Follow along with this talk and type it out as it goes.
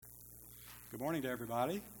Good morning to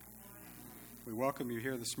everybody. We welcome you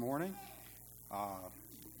here this morning.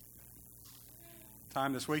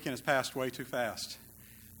 Time this weekend has passed way too fast.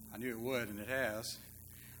 I knew it would, and it has.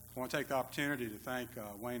 I want to take the opportunity to thank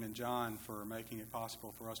Wayne and John for making it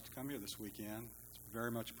possible for us to come here this weekend. It's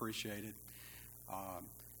very much appreciated.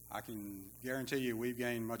 I can guarantee you we've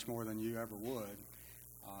gained much more than you ever would.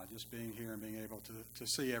 Just being here and being able to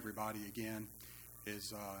see everybody again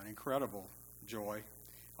is an incredible joy.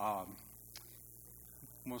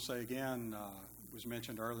 I want to say again, it was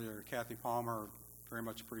mentioned earlier, Kathy Palmer, very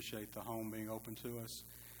much appreciate the home being open to us.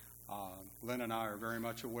 Lynn and I are very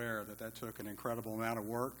much aware that took an incredible amount of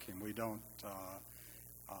work, and we don't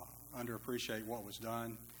underappreciate what was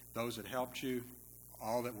done. Those that helped you,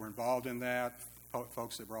 all that were involved in that,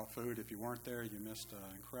 folks that brought food, if you weren't there, you missed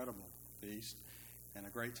an incredible feast and a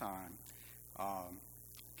great time.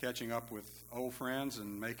 Catching up with old friends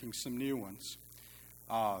and making some new ones.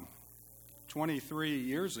 23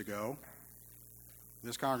 years ago,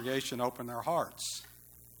 this congregation opened their hearts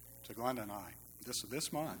to Glenda and I.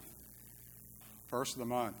 This month, first of the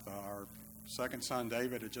month, our second son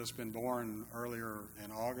David had just been born earlier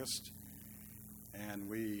in August, and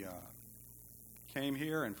we came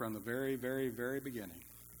here, and from the very, very, very beginning,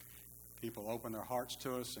 people opened their hearts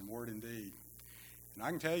to us in word and deed. And I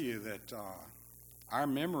can tell you that our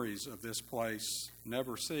memories of this place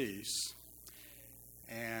never cease,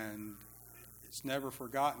 and it's never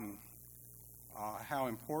forgotten how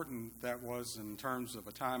important that was in terms of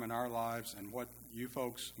a time in our lives and what you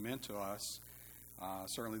folks meant to us,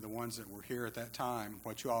 certainly the ones that were here at that time,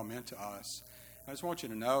 what you all meant to us. I just want you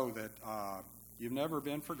to know that you've never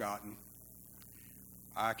been forgotten.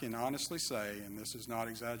 I can honestly say, and this is not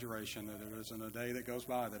exaggeration, that there isn't a day that goes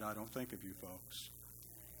by that I don't think of you folks.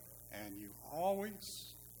 And you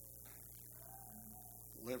always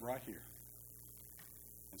live right here.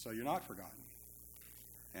 And so you're not forgotten.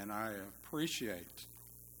 And I appreciate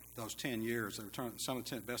those 10 years. They were some of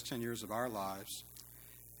the best 10 years of our lives,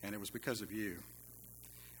 and it was because of you.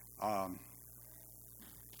 To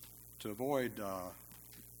avoid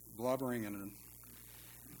blubbering and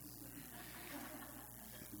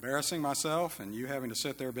embarrassing myself and you having to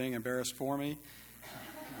sit there being embarrassed for me,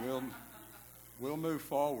 we'll move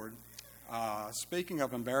forward. Speaking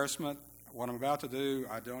of embarrassment, what I'm about to do,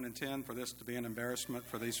 I don't intend for this to be an embarrassment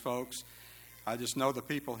for these folks. I just know the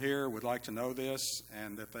people here would like to know this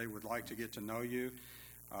and that they would like to get to know you.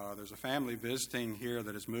 There's a family visiting here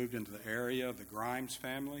that has moved into the area, the Grimes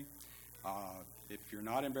family. If you're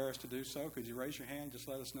not embarrassed to do so, could you raise your hand? Just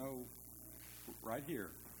let us know right here.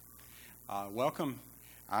 Welcome.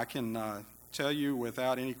 I can tell you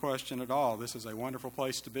without any question at all, this is a wonderful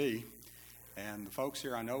place to be. And the folks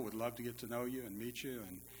here I know would love to get to know you and meet you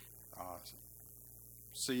and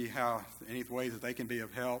see how any way that they can be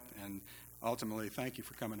of help. And ultimately, thank you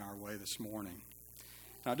for coming our way this morning.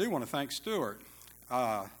 And I do want to thank Stuart.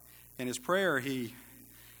 In his prayer, he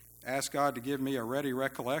asked God to give me a ready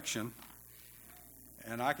recollection.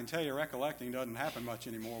 And I can tell you, recollecting doesn't happen much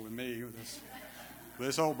anymore with me, with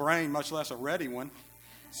this old brain, much less a ready one.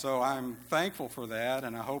 So I'm thankful for that,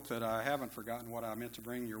 and I hope that I haven't forgotten what I meant to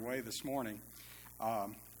bring your way this morning.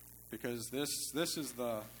 Because this is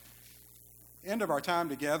the end of our time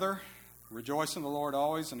together. Rejoice in the Lord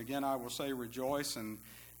always, and again I will say rejoice, and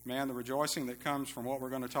man, the rejoicing that comes from what we're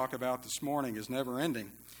going to talk about this morning is never ending.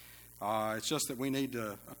 It's just that we need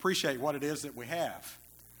to appreciate what it is that we have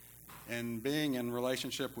and being in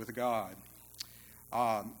relationship with God.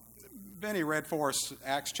 Benny read for us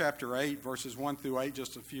Acts chapter 8, verses 1 through 8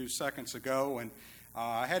 just a few seconds ago, and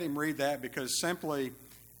I had him read that because simply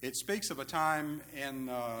it speaks of a time in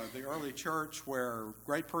the early church where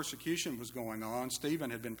great persecution was going on. Stephen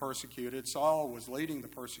had been persecuted. Saul was leading the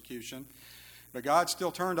persecution. But God still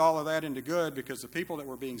turned all of that into good because the people that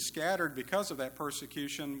were being scattered because of that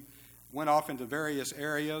persecution went off into various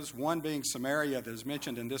areas, one being Samaria that is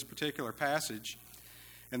mentioned in this particular passage.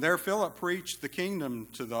 And there Philip preached the kingdom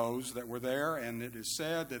to those that were there, and it is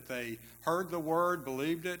said that they heard the word,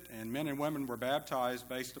 believed it, and men and women were baptized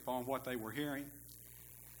based upon what they were hearing.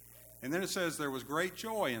 And then it says there was great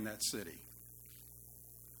joy in that city.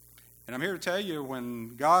 And I'm here to tell you,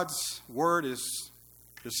 when God's word is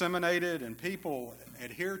disseminated and people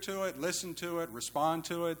adhere to it, listen to it, respond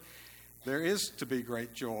to it, there is to be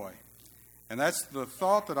great joy. And that's the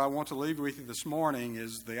thought that I want to leave with you this morning,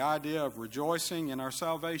 is the idea of rejoicing in our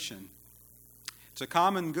salvation. It's a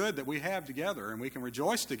common good that we have together, and we can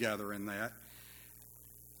rejoice together in that.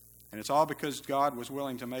 And it's all because God was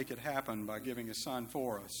willing to make it happen by giving His Son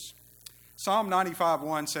for us. Psalm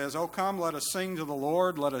 95:1 says, "O come, let us sing to the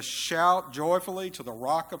Lord. Let us shout joyfully to the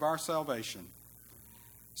rock of our salvation.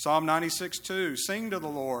 Psalm 96:2, sing to the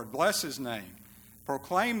Lord, bless his name,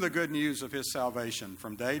 proclaim the good news of his salvation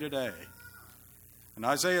from day to day. And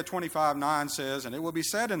Isaiah 25:9 says, and it will be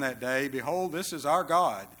said in that day, behold, this is our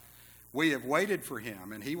God. We have waited for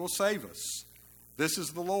him, and he will save us. This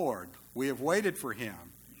is the Lord. We have waited for him.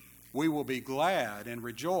 We will be glad and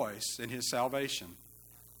rejoice in his salvation.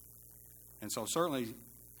 And so certainly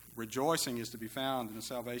rejoicing is to be found in the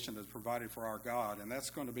salvation that's provided for our God. And that's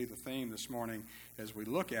going to be the theme this morning as we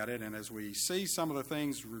look at it and as we see some of the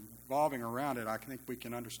things revolving around it. I think we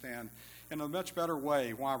can understand in a much better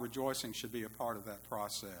way why rejoicing should be a part of that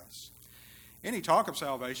process. Any talk of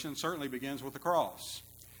salvation certainly begins with the cross.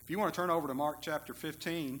 If you want to turn over to Mark chapter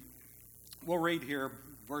 15, we'll read here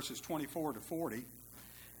verses 24 to 40.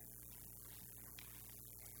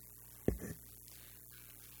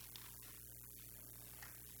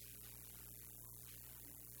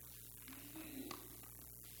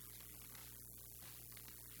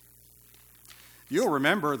 You'll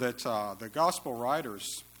remember that the gospel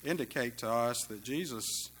writers indicate to us that Jesus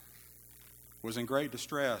was in great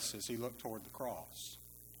distress as he looked toward the cross.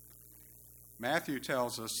 Matthew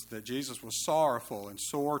tells us that Jesus was sorrowful and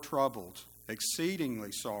sore troubled,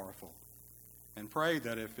 exceedingly sorrowful, and prayed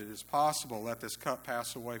that if it is possible, let this cup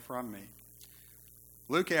pass away from me.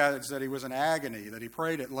 Luke adds that he was in agony, that he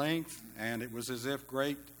prayed at length, and it was as if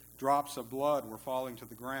great drops of blood were falling to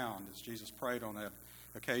the ground as Jesus prayed on that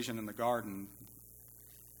occasion in the garden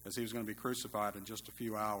as he was going to be crucified in just a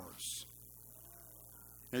few hours.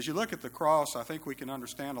 As you look at the cross, I think we can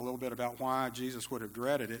understand a little bit about why Jesus would have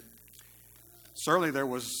dreaded it. Certainly there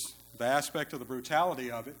was the aspect of the brutality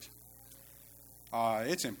of it.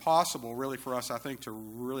 It's impossible really for us, I think, to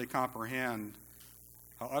really comprehend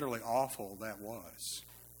how utterly awful that was,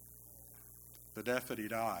 the death that he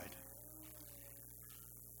died.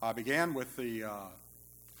 I began with the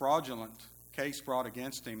fraudulent case brought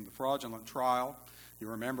against him, the fraudulent trial. You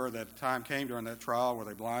remember that a time came during that trial where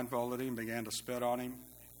they blindfolded him, began to spit on him,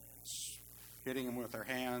 hitting him with their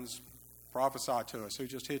hands. Prophesy to us, who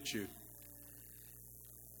just hit you?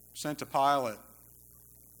 Sent to Pilate.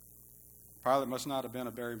 Pilate must not have been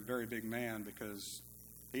a very, very big man because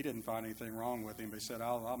he didn't find anything wrong with him. But he said,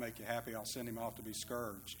 I'll make you happy. I'll send him off to be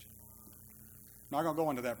scourged. I'm not going to go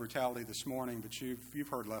into that brutality this morning, but you've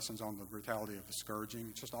heard lessons on the brutality of the scourging.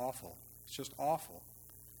 It's just awful. It's just awful.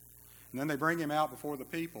 And then they bring him out before the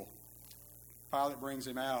people. Pilate brings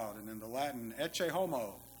him out, and in the Latin, ecce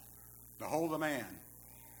homo, behold the man.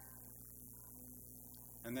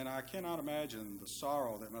 And then I cannot imagine the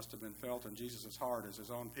sorrow that must have been felt in Jesus' heart as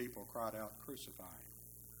his own people cried out, crucify him.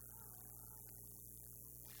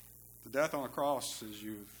 The death on the cross, as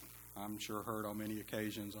you've, I'm sure, heard on many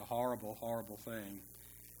occasions, a horrible, horrible thing.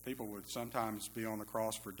 People would sometimes be on the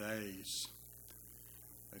cross for days.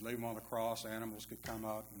 They'd leave them on the cross, animals could come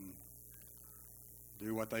up and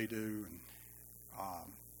do what they do, and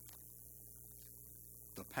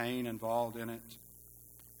the pain involved in it.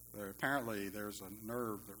 Apparently, there's a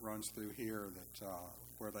nerve that runs through here that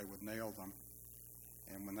where they would nail them,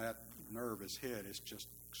 and when that nerve is hit, it's just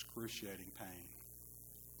excruciating pain.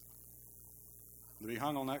 To be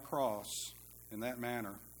hung on that cross in that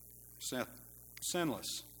manner,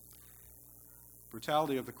 sinless,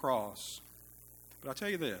 brutality of the cross. But I tell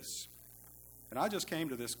you this, and I just came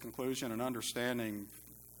to this conclusion and understanding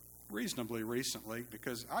reasonably recently,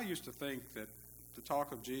 because I used to think that the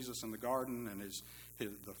talk of Jesus in the garden and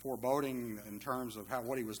the foreboding in terms of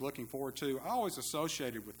what he was looking forward to, I always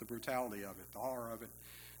associated with the brutality of it, the horror of it,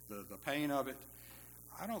 the pain of it.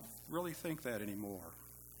 I don't really think that anymore.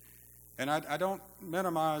 And I don't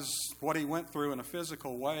minimize what he went through in a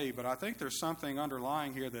physical way, but I think there's something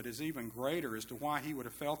underlying here that is even greater as to why he would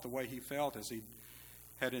have felt the way he felt as he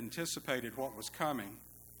had anticipated what was coming.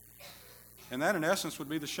 And that, in essence, would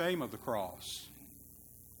be the shame of the cross.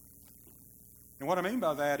 And what I mean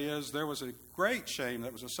by that is there was a great shame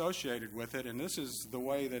that was associated with it, and this is the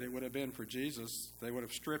way that it would have been for Jesus. They would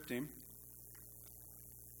have stripped him,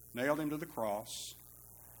 nailed him to the cross,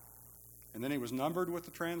 and then he was numbered with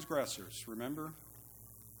the transgressors, remember?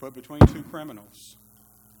 Put between two criminals.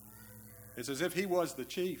 It's as if he was the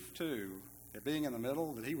chief, too. It being in the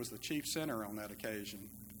middle, that he was the chief sinner on that occasion.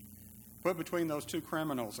 Put between those two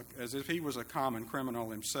criminals as if he was a common criminal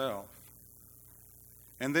himself.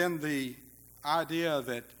 And then the idea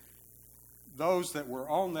that those that were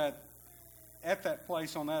at that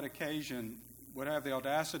place on that occasion would have the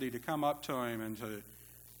audacity to come up to him and to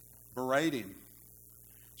berate him.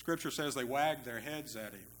 Scripture says they wagged their heads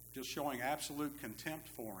at him, just showing absolute contempt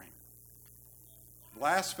for him,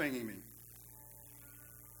 blaspheming him.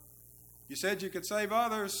 You said you could save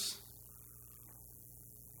others.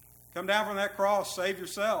 Come down from that cross, save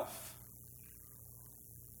yourself.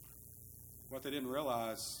 What they didn't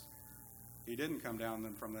realize, he didn't come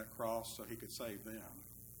down from that cross so he could save them.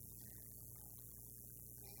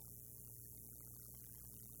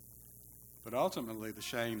 But ultimately, the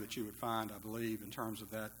shame that you would find, I believe, in terms of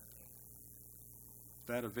that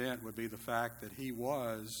event would be the fact that he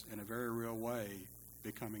was, in a very real way,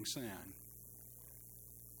 becoming sin.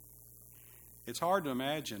 It's hard to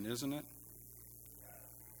imagine, isn't it,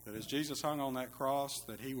 that as Jesus hung on that cross,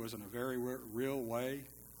 that he was in a very real way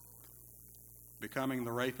becoming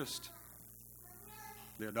the rapist,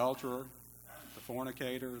 the adulterer, the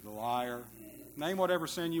fornicator, the liar, name whatever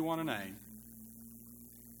sin you want to name,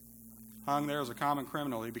 hung there as a common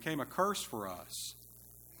criminal. He became a curse for us.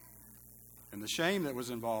 And the shame that was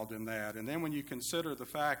involved in that. And then when you consider the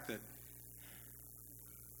fact that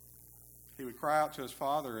he would cry out to his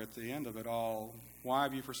Father at the end of it all, "Why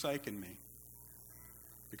have you forsaken me?"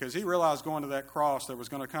 Because he realized going to that cross there was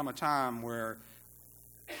going to come a time where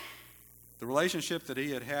the relationship that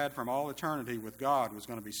he had had from all eternity with God was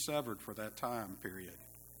going to be severed for that time period.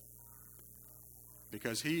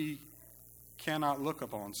 Because he cannot look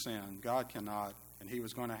upon sin. God cannot. And he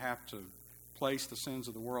was going to have to place the sins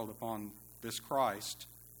of the world upon this Christ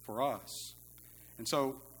for us. And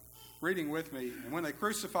so, reading with me, and when they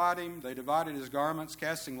crucified him, they divided his garments,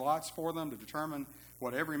 casting lots for them to determine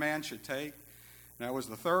what every man should take. Now it was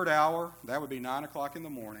the third hour, that would be 9 o'clock in the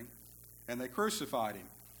morning, and they crucified him.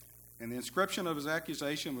 And the inscription of his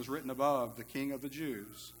accusation was written above, "The King of the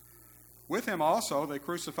Jews." With him also they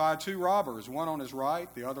crucified 2 robbers, one on his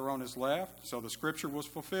right, the other on his left. So the scripture was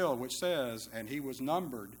fulfilled, which says, "And he was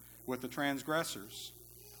numbered with the transgressors."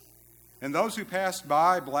 And those who passed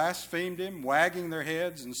by blasphemed him, wagging their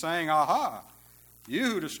heads and saying, "Aha! You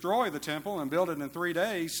who destroy the temple and build it in 3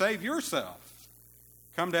 days, save yourself.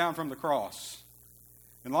 Come down from the cross."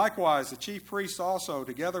 And likewise the chief priests also,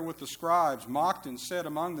 together with the scribes, mocked and said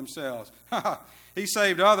among themselves, "He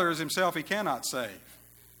saved others, himself he cannot save.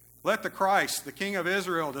 Let the Christ, the King of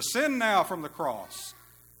Israel, descend now from the cross,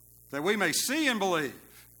 that we may see and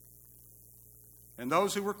believe." And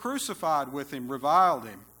those who were crucified with him reviled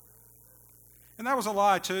him. And that was a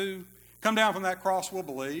lie too. Come down from that cross, we'll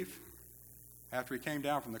believe. After he came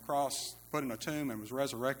down from the cross, put in a tomb, and was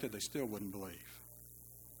resurrected, they still wouldn't believe.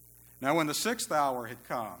 Now when the 6th hour had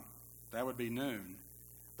come, that would be noon,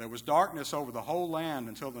 there was darkness over the whole land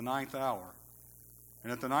until the 9th hour.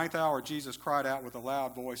 And at the 9th hour Jesus cried out with a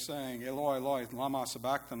loud voice, saying, "Eloi, Eloi, lama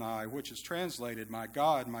sabachthani," which is translated, my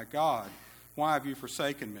God, why have you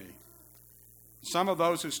forsaken me?" Some of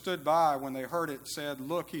those who stood by when they heard it said,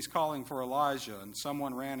 "Look, he's calling for Elijah." And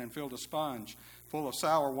someone ran and filled a sponge full of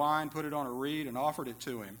sour wine, put it on a reed, and offered it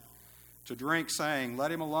to him to drink, saying,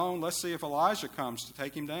 "Let him alone. Let's see if Elijah comes to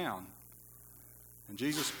take him down." And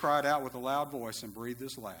Jesus cried out with a loud voice and breathed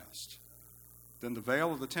his last. Then the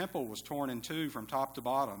veil of the temple was torn in 2 from top to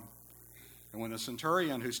bottom. And when the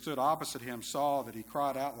centurion who stood opposite him saw that he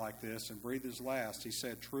cried out like this and breathed his last, he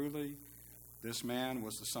said, "Truly, this man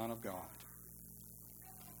was the Son of God."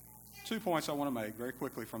 2 points I want to make very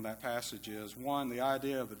quickly from that passage is, one, the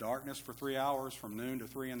idea of the darkness for 3 hours from noon to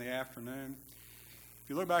 3 in the afternoon. If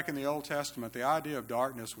you look back in the Old Testament, the idea of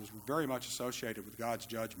darkness was very much associated with God's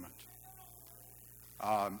judgment.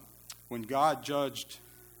 When God judged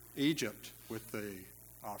Egypt with the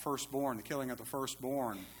firstborn, the killing of the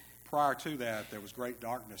firstborn, prior to that, there was great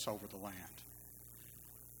darkness over the land.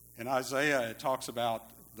 In Isaiah, it talks about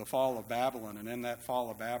the fall of Babylon, and in that fall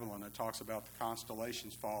of Babylon, it talks about the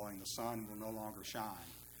constellations falling, the sun will no longer shine.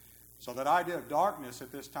 So that idea of darkness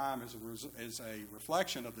at this time is a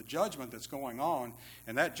reflection of the judgment that's going on,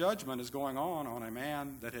 and that judgment is going on a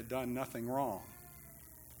man that had done nothing wrong.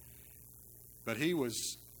 But he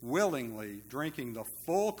was willingly drinking the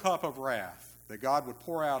full cup of wrath that God would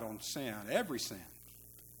pour out on sin, every sin,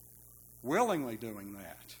 willingly doing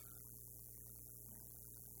that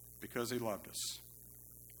because he loved us.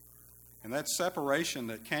 And that separation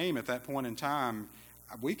that came at that point in time,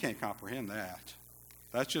 we can't comprehend that.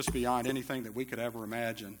 That's just beyond anything that we could ever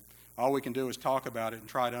imagine. All we can do is talk about it and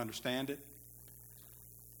try to understand it.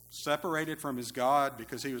 Separated from his God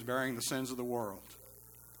because he was bearing the sins of the world.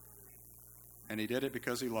 And he did it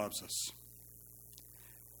because he loves us.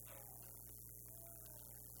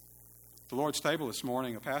 The Lord's table this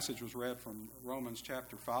morning, a passage was read from Romans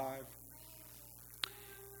chapter 5.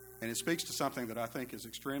 And it speaks to something that I think is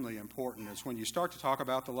extremely important. Is when you start to talk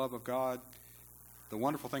about the love of God, the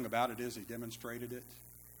wonderful thing about it is he demonstrated it.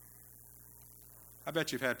 I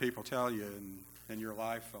bet you've had people tell you in your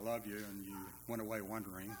life, "I love you," and you went away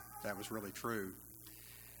wondering if that was really true.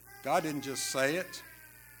 God didn't just say it.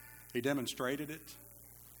 He demonstrated it.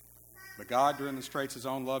 But God demonstrates his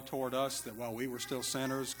own love toward us, that while we were still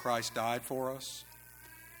sinners, Christ died for us.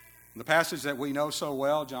 The passage that we know so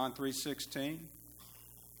well, John 3:16,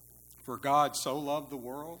 for God so loved the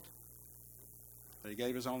world that he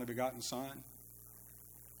gave his only begotten Son,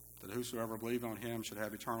 that whosoever believe on him should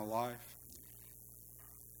have eternal life.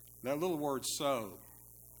 That little word "so"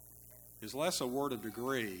 is less a word of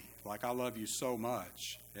degree, like I love you so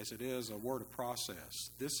much, as it is a word of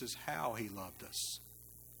process. This is how he loved us.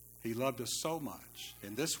 He loved us so much.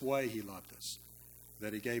 In this way he loved us,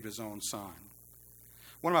 that he gave his own Son.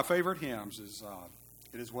 One of my favorite hymns is,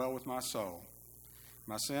 "It is well with my soul.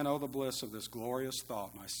 My sin, oh, the bliss of this glorious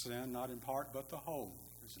thought. My sin, not in part but the whole,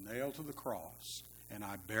 is nailed to the cross, and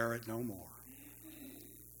I bear it no more.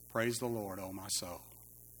 Praise the Lord, oh my soul."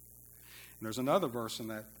 And there's another verse in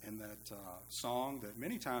that song that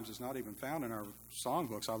many times is not even found in our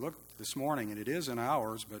songbooks. I looked this morning, and it is in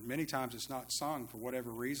ours, but many times it's not sung for whatever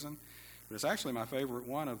reason. But it's actually my favorite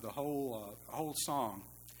one of the whole song.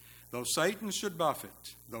 Though Satan should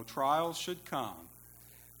buffet, though trials should come,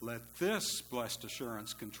 let this blessed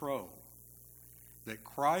assurance control, that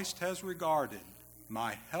Christ has regarded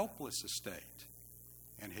my helpless estate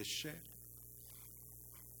and has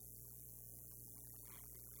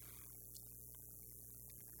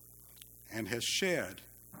shed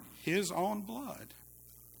his own blood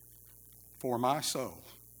for my soul.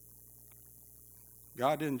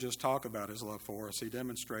 God didn't just talk about his love for us. He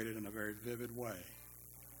demonstrated in a very vivid way,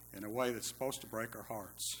 in a way that's supposed to break our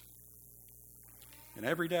hearts. And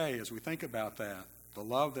every day as we think about that, the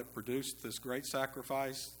love that produced this great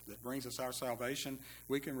sacrifice that brings us our salvation,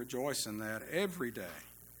 we can rejoice in that every day.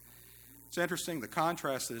 It's interesting the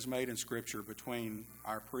contrast that is made in Scripture between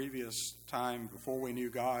our previous time before we knew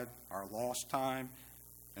God, our lost time,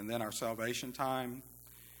 and then our salvation time.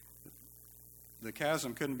 The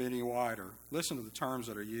chasm couldn't be any wider. Listen to the terms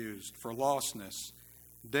that are used. For lostness,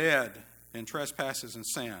 dead in trespasses and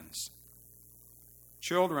sins,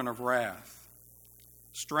 children of wrath,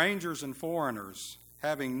 strangers and foreigners,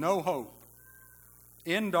 having no hope,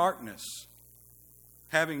 in darkness,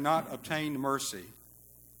 having not obtained mercy.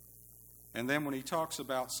 And then when he talks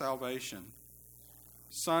about salvation,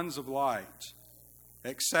 sons of light,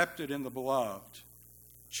 accepted in the beloved,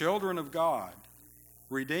 children of God,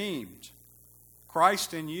 redeemed,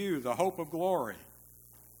 Christ in you, the hope of glory,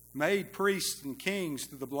 made priests and kings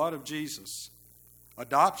through the blood of Jesus,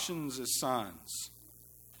 adoptions as sons.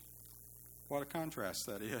 What a contrast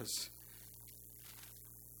that is.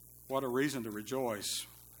 What a reason to rejoice,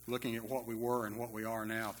 looking at what we were and what we are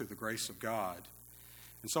now through the grace of God.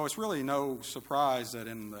 And so it's really no surprise that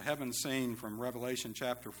in the heaven scene from Revelation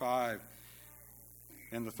chapter 5,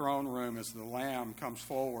 in the throne room as the Lamb comes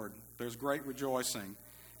forward, there's great rejoicing.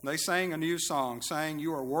 They sang a new song, saying,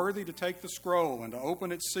 "You are worthy to take the scroll and to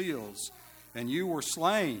open its seals, and you were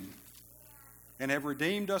slain and have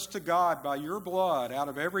redeemed us to God by your blood out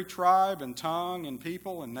of every tribe and tongue and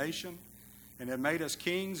people and nation, and have made us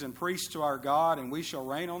kings and priests to our God, and we shall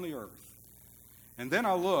reign on the earth." And then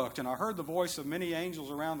I looked, and I heard the voice of many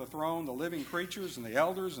angels around the throne, the living creatures and the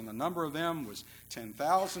elders, and the number of them was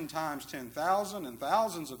 10,000 times 10,000 and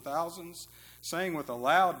thousands of thousands, saying with a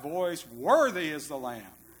loud voice, "Worthy is the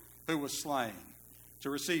Lamb who was slain, to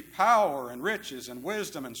receive power and riches and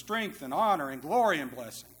wisdom and strength and honor and glory and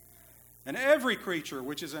blessing. And every creature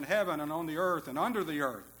which is in heaven and on the earth and under the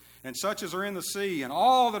earth, and such as are in the sea, and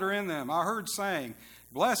all that are in them, I heard saying,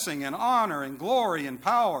 Blessing and honor and glory and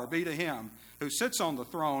power be to him who sits on the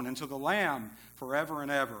throne and to the Lamb forever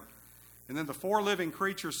and ever." And then the 4 living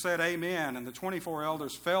creatures said, "Amen," and the 24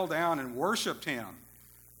 elders fell down and worshipped him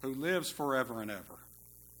who lives forever and ever.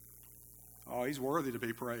 Oh, he's worthy to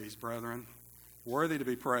be praised, brethren. Worthy to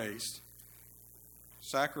be praised.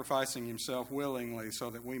 Sacrificing himself willingly so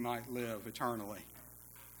that we might live eternally.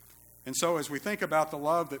 And so as we think about the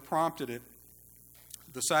love that prompted it,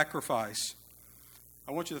 the sacrifice,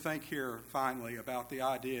 I want you to think here finally about the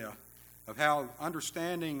idea of how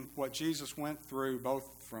understanding what Jesus went through,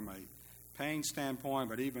 both from a pain standpoint,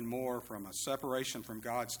 but even more from a separation from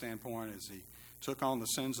God standpoint as he took on the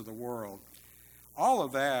sins of the world. All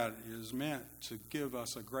of that is meant to give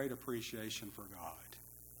us a great appreciation for God.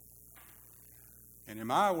 And in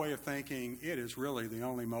my way of thinking, it is really the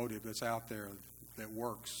only motive that's out there that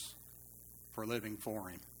works for living for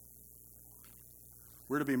him.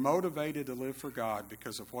 We're to be motivated to live for God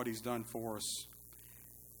because of what he's done for us,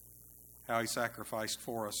 how he sacrificed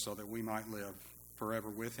for us so that we might live forever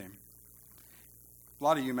with him. A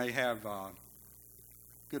lot of you may have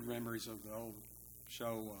good memories of the old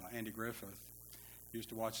show Andy Griffith. Used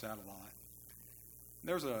to watch that a lot.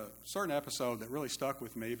 There's a certain episode that really stuck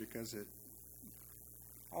with me because it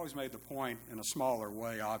always made the point in a smaller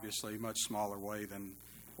way, obviously, much smaller way than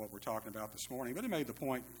what we're talking about this morning. But he made the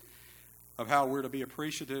point of how we're to be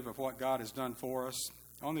appreciative of what God has done for us.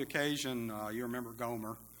 On the occasion, you remember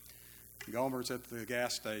Gomer. Gomer's at the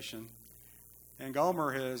gas station, and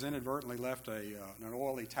Gomer has inadvertently left an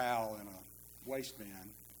oily towel in a waste bin.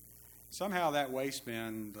 Somehow that waste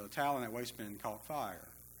bin, the towel in that waste bin caught fire.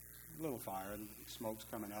 A little fire, and smoke's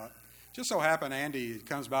coming up. Just so happened Andy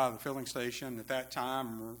comes by the filling station at that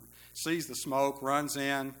time, sees the smoke, runs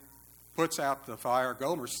in, puts out the fire.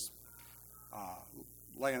 Gomer's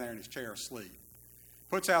laying there in his chair asleep.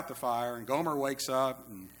 Puts out the fire, and Gomer wakes up,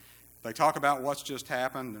 and they talk about what's just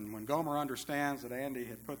happened. And when Gomer understands that Andy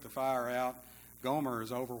had put the fire out, Gomer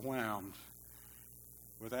is overwhelmed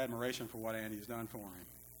with admiration for what Andy's done for him.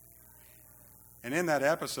 And in that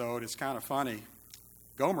episode, it's kind of funny.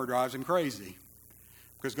 Gomer drives him crazy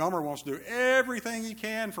because Gomer wants to do everything he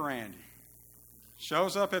can for Andy.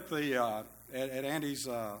 Shows up at the at Andy's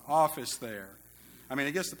office there. I mean,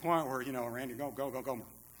 it gets to the point where, Randy, go, Gomer.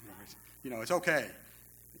 It's okay.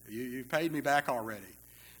 You paid me back already.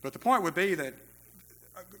 But the point would be that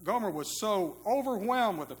Gomer was so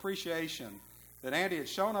overwhelmed with appreciation that Andy had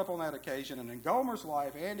shown up on that occasion, and in Gomer's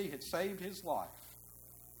life, Andy had saved his life.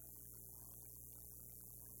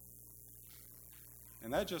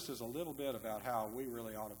 And that just is a little bit about how we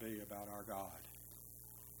really ought to be about our God.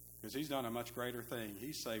 Because he's done a much greater thing.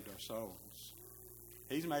 He's saved our souls.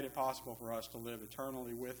 He's made it possible for us to live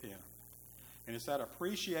eternally with him. And it's that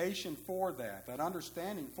appreciation for that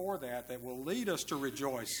understanding for that will lead us to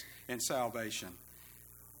rejoice in salvation.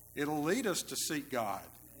 It'll lead us to seek God.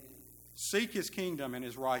 Seek his kingdom and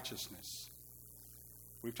his righteousness.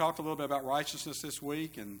 We've talked a little bit about righteousness this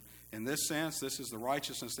week, and in this sense, this is the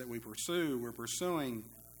righteousness that we pursue. We're pursuing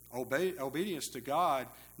obedience to God,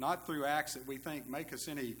 not through acts that we think make us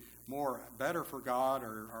any more better for God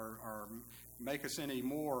or make us any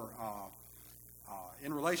more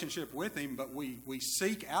in relationship with him, but we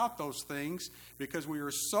seek out those things because we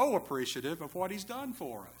are so appreciative of what he's done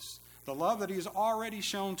for us, the love that he has already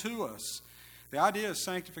shown to us. The idea is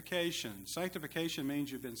sanctification. Sanctification means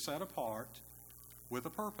you've been set apart with a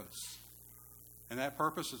purpose. And that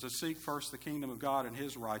purpose is to seek first the kingdom of God and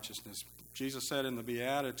his righteousness. Jesus said in the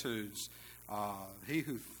Beatitudes, he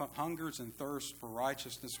who hungers and thirsts for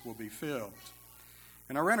righteousness will be filled.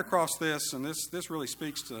 And I ran across this, and this really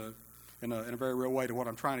speaks to, in a very real way, to what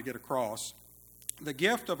I'm trying to get across. The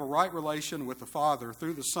gift of a right relation with the Father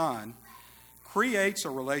through the Son creates a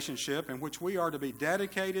relationship in which we are to be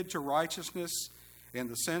dedicated to righteousness in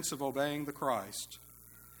the sense of obeying the Christ.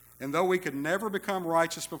 And though we could never become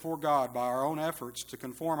righteous before God by our own efforts to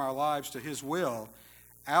conform our lives to his will,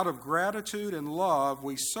 out of gratitude and love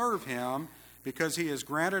we serve him because he has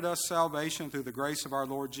granted us salvation through the grace of our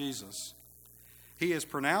Lord Jesus. He has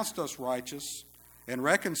pronounced us righteous and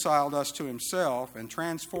reconciled us to himself and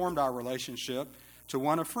transformed our relationship to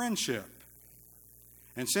one of friendship.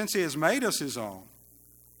 And since he has made us his own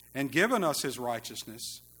and given us his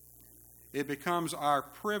righteousness, it becomes our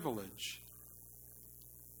privilege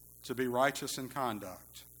to be righteous in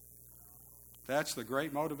conduct. That's the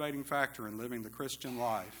great motivating factor in living the Christian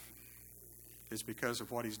life, is because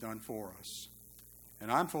of what he's done for us.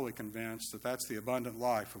 And I'm fully convinced that that's the abundant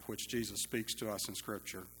life of which Jesus speaks to us in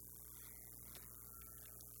Scripture.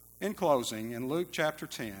 In closing, in Luke chapter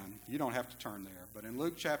 10, you don't have to turn there, but in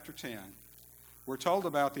Luke chapter 10, we're told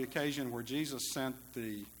about the occasion where Jesus sent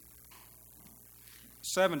the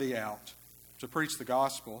 70 out to preach the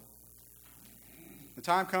gospel. The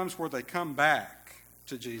time comes where they come back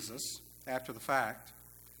to Jesus after the fact.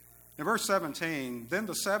 In verse 17, then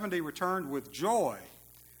the 70 returned with joy,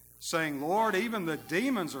 saying, Lord, even the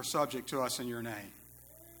demons are subject to us in your name.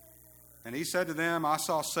 And he said to them, I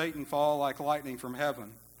saw Satan fall like lightning from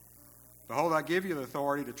heaven. Behold, I give you the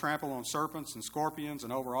authority to trample on serpents and scorpions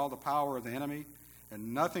and over all the power of the enemy,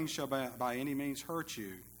 and nothing shall by any means hurt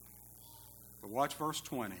you. But watch verse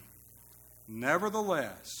 20.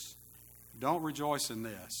 Nevertheless, don't rejoice in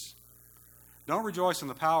this. Don't rejoice in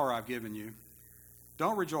the power I've given you.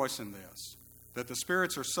 Don't rejoice in this, that the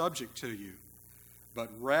spirits are subject to you, but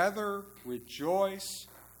rather rejoice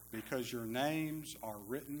because your names are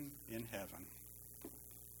written in heaven.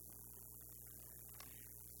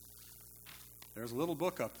 There's a little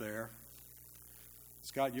book up there.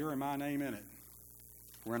 It's got your and my name in it.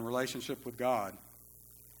 We're in relationship with God.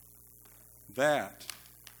 That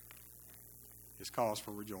is cause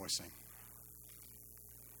for rejoicing.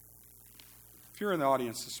 If you're in the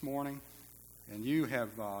audience this morning and you have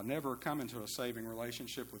never come into a saving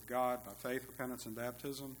relationship with God by faith, repentance, and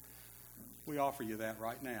baptism, we offer you that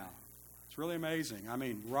right now. It's really amazing. I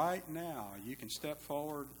mean, right now, you can step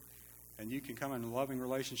forward and you can come in a loving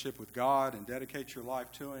relationship with God and dedicate your life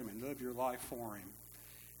to Him and live your life for Him.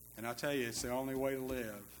 And I tell you, it's the only way to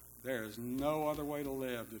live. There is no other way to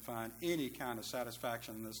live to find any kind of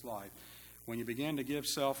satisfaction in this life. When you begin to give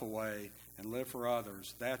self away and live for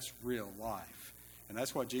others, that's real life. And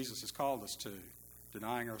that's what Jesus has called us to,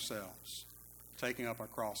 denying ourselves, taking up our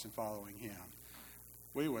cross and following Him.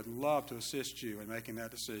 We would love to assist you in making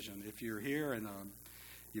that decision. If you're here and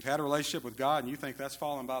you've had a relationship with God and you think that's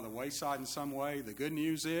fallen by the wayside in some way, the good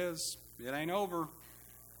news is it ain't over.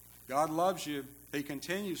 God loves you. He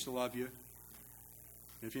continues to love you.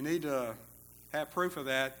 If you need to have proof of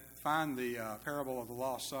that, find the parable of the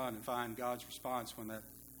lost son and find God's response when that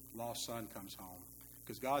lost son comes home.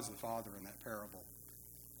 Because God's the father in that parable.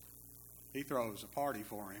 He throws a party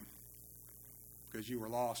for him because you were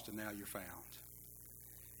lost and now you're found.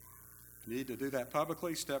 If you need to do that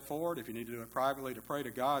publicly, step forward. If you need to do it privately to pray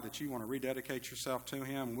to God that you want to rededicate yourself to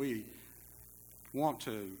Him, we want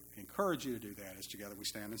to encourage you to do that as together we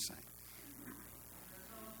stand and sing.